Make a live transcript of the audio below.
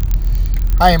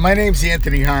Hi, my name's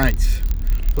Anthony Hines.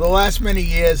 For the last many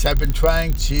years, I've been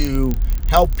trying to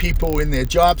help people in their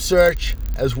job search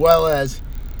as well as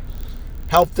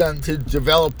help them to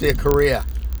develop their career.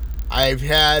 I've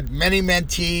had many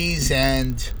mentees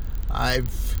and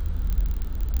I've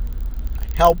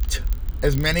helped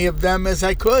as many of them as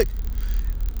I could.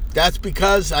 That's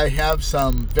because I have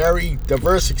some very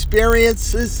diverse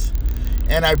experiences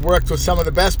and I've worked with some of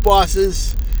the best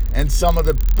bosses and some of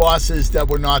the bosses that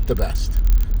were not the best.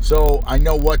 So I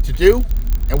know what to do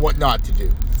and what not to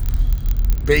do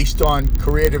based on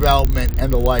career development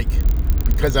and the like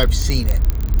because I've seen it.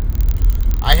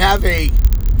 I have a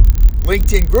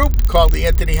LinkedIn group called the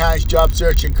Anthony Hines Job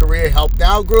Search and Career Help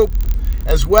Now group,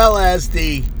 as well as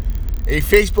a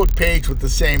Facebook page with the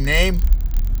same name.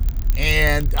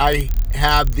 And I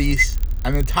have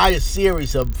an entire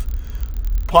series of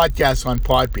podcasts on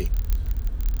Podbean.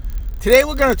 Today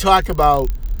we're going to talk about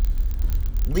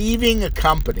leaving a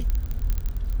company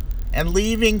and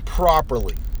leaving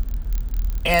properly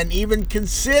and even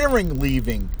considering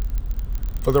leaving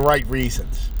for the right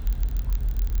reasons.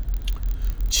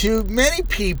 To many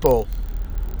people,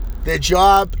 their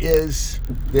job is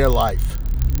their life.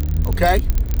 Okay?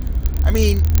 I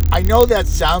mean, I know that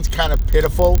sounds kind of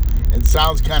pitiful and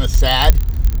sounds kind of sad,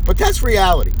 but that's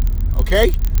reality.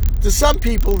 Okay? To some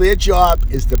people, their job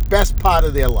is the best part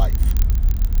of their life.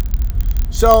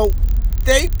 So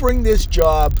they bring this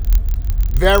job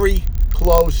very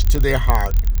close to their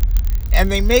heart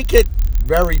and they make it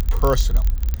very personal.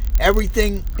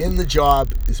 Everything in the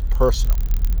job is personal.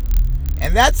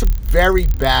 And that's a very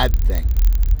bad thing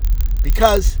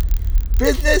because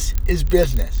business is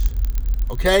business.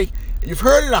 Okay? You've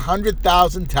heard it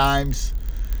 100,000 times.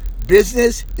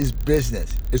 Business is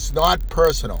business. It's not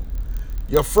personal.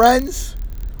 Your friends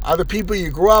are the people you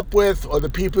grew up with or the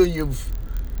people you've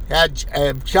had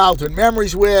childhood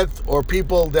memories with or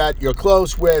people that you're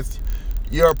close with.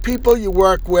 Your people you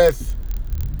work with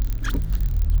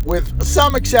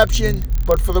some exception,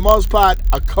 but for the most part,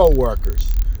 are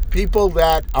co-workers. People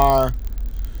that are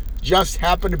just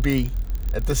happen to be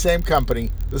at the same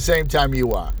company the same time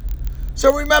you are.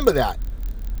 So remember that.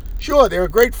 Sure, there are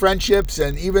great friendships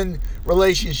and even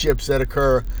relationships that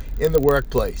occur in the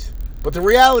workplace. But the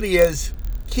reality is,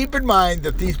 keep in mind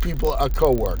that these people are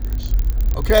co-workers.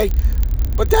 Okay?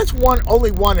 But that's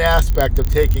only one aspect of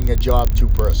taking a job too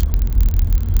personal.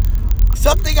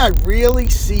 Something I really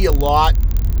see a lot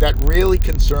that really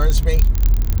concerns me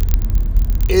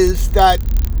is that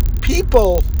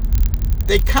people,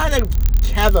 they kind of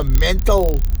have a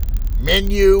mental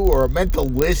menu or a mental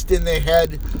list in their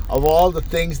head of all the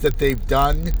things that they've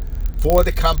done for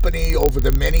the company over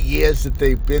the many years that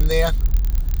they've been there.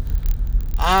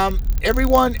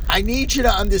 Everyone, I need you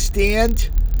to understand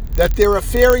that there are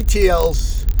fairy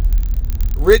tales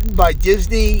written by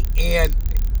Disney and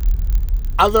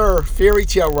other fairy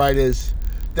tale writers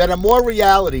that are more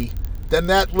reality than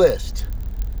that list.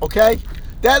 Okay?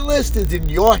 That list is in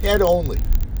your head only.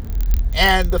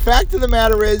 And the fact of the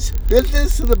matter is,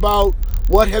 business is about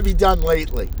what have you done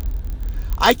lately.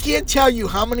 I can't tell you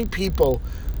how many people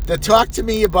that talk to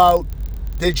me about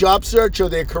their job search or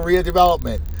their career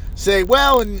development say,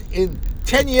 well, in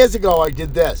 10 years ago I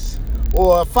did this.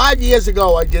 Or 5 years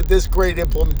ago I did this great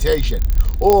implementation.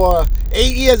 Or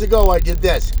 8 years ago I did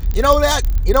this. You know that?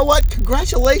 You know what?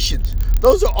 Congratulations.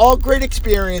 Those are all great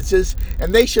experiences,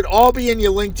 and they should all be in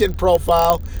your LinkedIn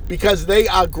profile because they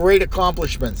are great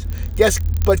accomplishments.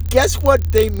 But guess what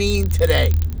they mean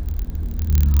today?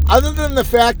 Other than the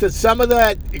fact that some of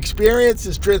that experience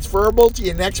is transferable to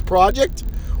your next project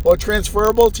or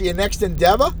transferable to your next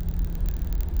endeavor,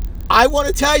 I want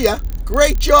to tell you,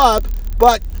 great job,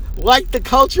 but like the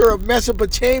culture of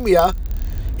Mesopotamia,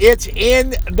 it's in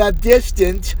the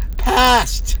distant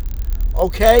past.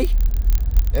 Okay?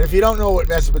 And if you don't know what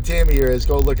Mesopotamia is,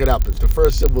 go look it up. It's the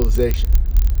first civilization.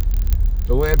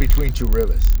 The land between two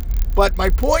rivers. But my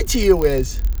point to you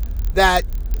is that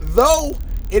though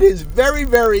it is very,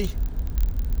 very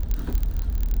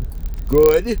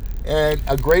good and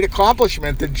a great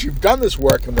accomplishment that you've done this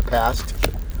work in the past,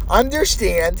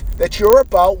 understand that you're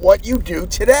about what you do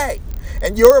today.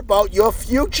 And you're about your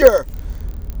future.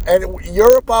 And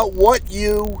you're about what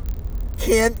you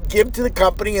can give to the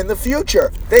company in the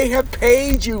future. They have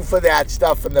paid you for that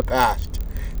stuff in the past.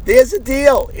 There's a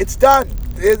deal. It's done.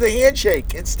 There's a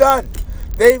handshake. It's done.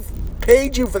 They've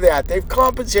paid you for that. They've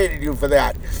compensated you for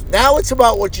that. Now it's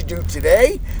about what you do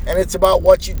today, and it's about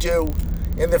what you do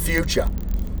in the future.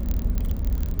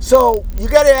 So you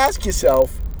got to ask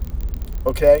yourself,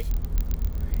 okay,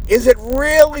 is it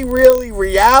really, really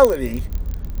reality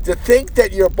to think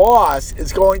that your boss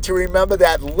is going to remember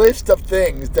that list of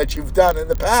things that you've done in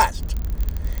the past.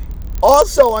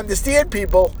 Also, understand,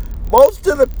 people, most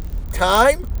of the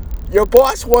time, your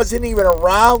boss wasn't even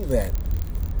around then.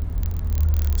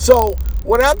 So,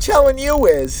 what I'm telling you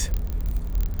is,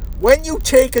 when you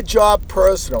take a job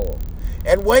personal,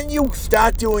 and when you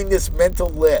start doing this mental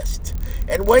list,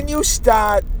 and when you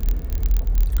start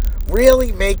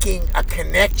really making a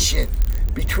connection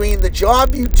between the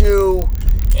job you do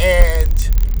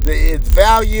and its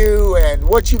value and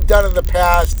what you've done in the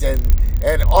past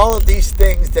and all of these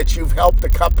things that you've helped the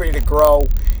company to grow,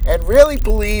 and really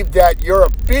believe that you're a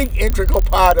big integral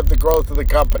part of the growth of the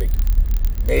company.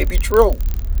 May be true.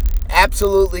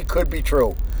 Absolutely could be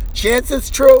true. Chance it's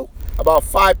true, about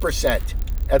 5%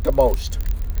 at the most.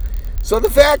 So the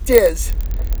fact is,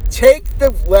 take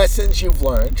the lessons you've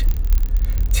learned,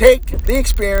 take the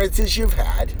experiences you've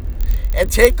had,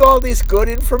 and take all this good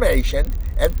information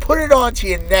and put it onto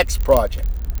your next project.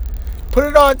 Put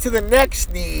it onto the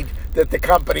next need that the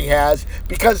company has,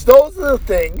 because those are the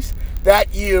things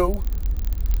that you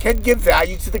can give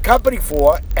value to the company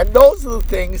for, and those are the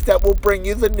things that will bring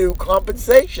you the new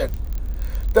compensation.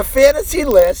 The fantasy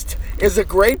list is a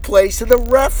great place to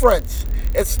reference.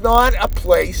 It's not a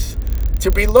place to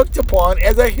be looked upon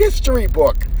as a history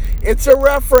book. It's a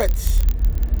reference,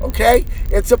 okay?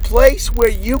 It's a place where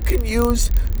you can use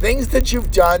things that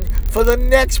you've done for the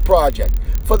next project,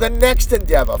 for the next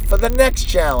endeavor, for the next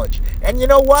challenge. And you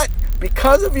know what?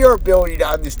 Because of your ability to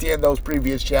understand those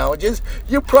previous challenges,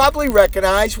 you probably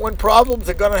recognize when problems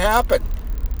are going to happen.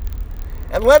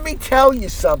 And let me tell you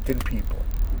something, people.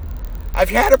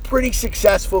 I've had a pretty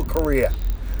successful career.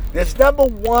 There's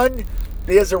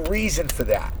a reason for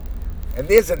that. And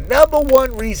there's a number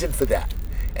one reason for that.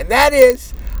 And that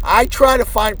is, I try to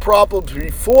find problems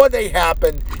before they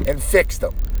happen and fix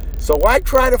them. So I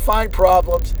try to find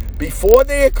problems before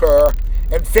they occur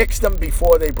and fix them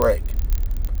before they break.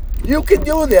 You can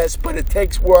do this, but it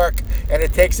takes work, and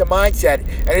it takes a mindset,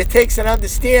 and it takes an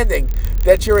understanding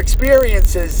that your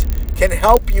experiences can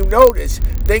help you notice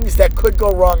things that could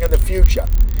go wrong in the future.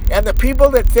 And the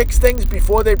people that fix things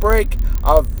before they break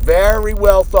are very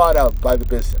well thought of by the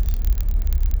business.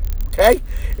 Okay?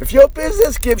 If your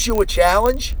business gives you a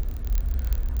challenge,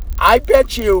 I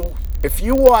bet you if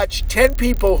you watch 10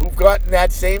 people who've gotten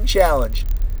that same challenge,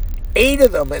 8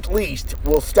 of them at least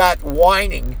will start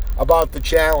whining about the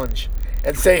challenge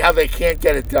and say how they can't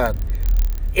get it done.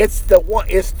 It's the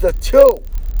 2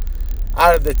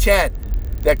 out of the 10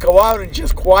 that go out and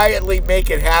just quietly make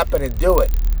it happen and do it.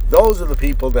 Those are the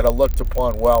people that are looked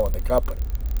upon well in the company.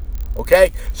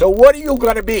 Okay? So what are you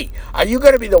going to be? Are you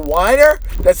going to be the whiner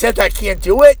that says I can't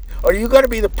do it? Or are you going to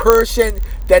be the person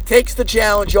that takes the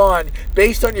challenge on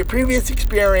based on your previous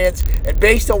experience and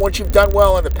based on what you've done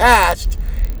well in the past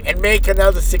and make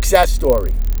another success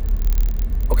story?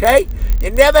 Okay? You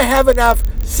never have enough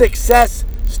success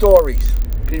stories,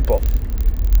 people.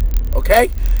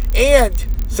 Okay? And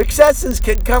successes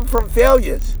can come from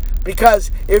failures,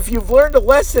 because if you've learned a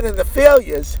lesson in the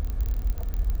failures,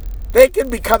 they can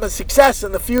become a success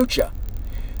in the future.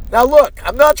 Now look,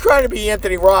 I'm not trying to be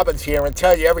Anthony Robbins here and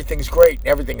tell you everything's great and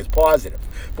everything is positive.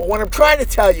 But what I'm trying to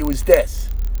tell you is this.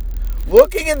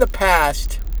 Looking in the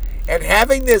past and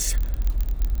having this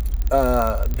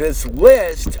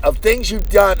list of things you've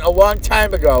done a long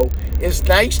time ago is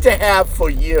nice to have for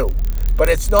you, but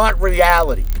it's not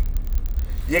reality.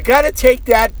 You got to take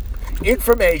that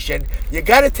information, you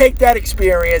got to take that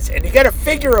experience, and you got to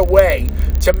figure a way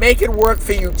to make it work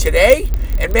for you today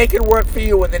and make it work for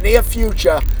you in the near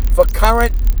future for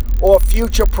current or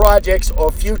future projects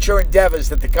or future endeavors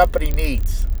that the company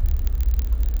needs.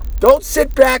 Don't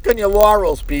sit back on your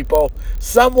laurels, people.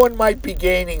 Someone might be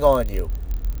gaining on you.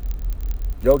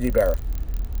 Yogi Berra.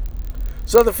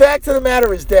 So the fact of the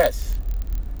matter is this.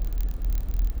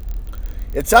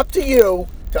 It's up to you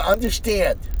to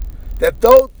understand that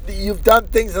though you've done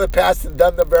things in the past and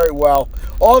done them very well,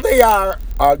 all they are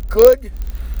good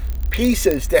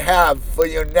pieces to have for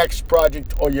your next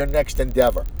project or your next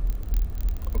endeavor.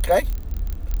 Okay?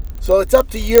 So it's up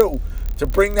to you to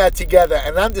bring that together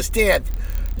and understand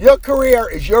your career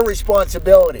is your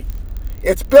responsibility.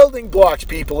 It's building blocks,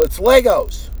 people. It's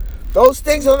Legos. Those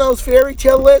things on those fairy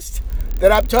tale lists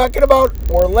that I'm talking about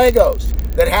were Legos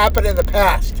that happened in the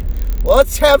past.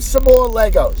 Let's have some more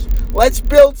Legos. Let's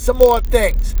build some more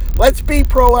things. Let's be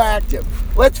proactive.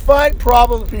 Let's find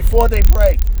problems before they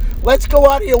break. Let's go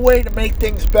out of your way to make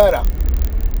things better.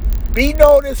 Be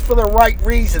noticed for the right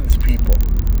reasons, people.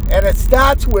 And it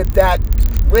starts with that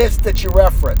list that you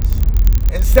reference.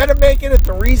 Instead of making it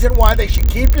the reason why they should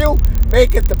keep you,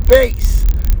 make it the base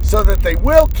so that they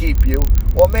will keep you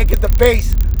or make it the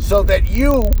base so that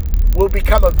you will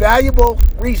become a valuable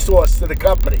resource to the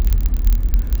company.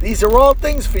 These are all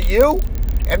things for you,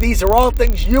 and these are all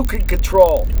things you can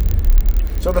control.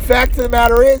 So the fact of the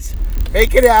matter is,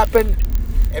 make it happen,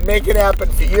 and make it happen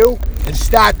for you, and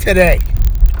start today.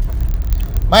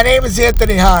 My name is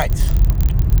Anthony Hines.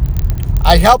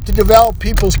 I help to develop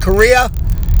people's career,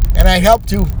 and I help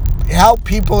to help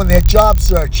people in their job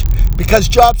search, because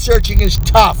job searching is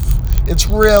tough. It's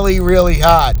really, really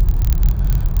hard.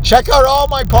 Check out all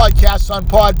my podcasts on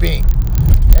Podbean,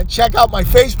 and check out my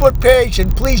Facebook page,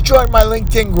 and please join my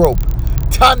LinkedIn group.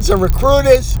 Tons of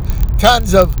recruiters,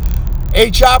 tons of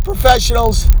HR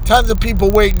professionals, tons of people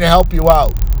waiting to help you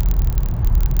out.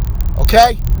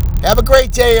 Okay? Have a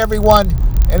great day, everyone,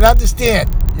 and understand,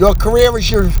 your career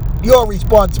is your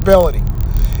responsibility.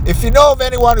 If you know of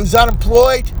anyone who's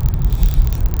unemployed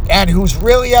and who's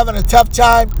really having a tough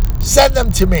time, send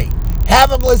them to me. Have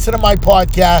them listen to my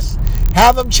podcast.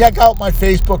 Have them check out my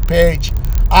Facebook page.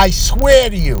 I swear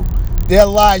to you, their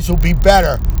lives will be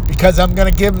better because I'm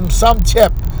going to give them some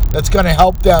tip that's going to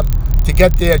help them to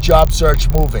get their job search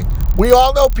moving. We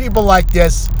all know people like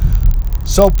this,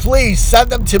 so please send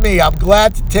them to me. I'm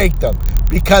glad to take them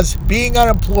because being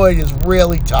unemployed is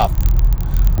really tough.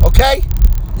 Okay?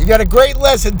 You got a great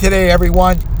lesson today,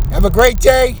 everyone. Have a great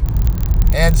day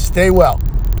and stay well.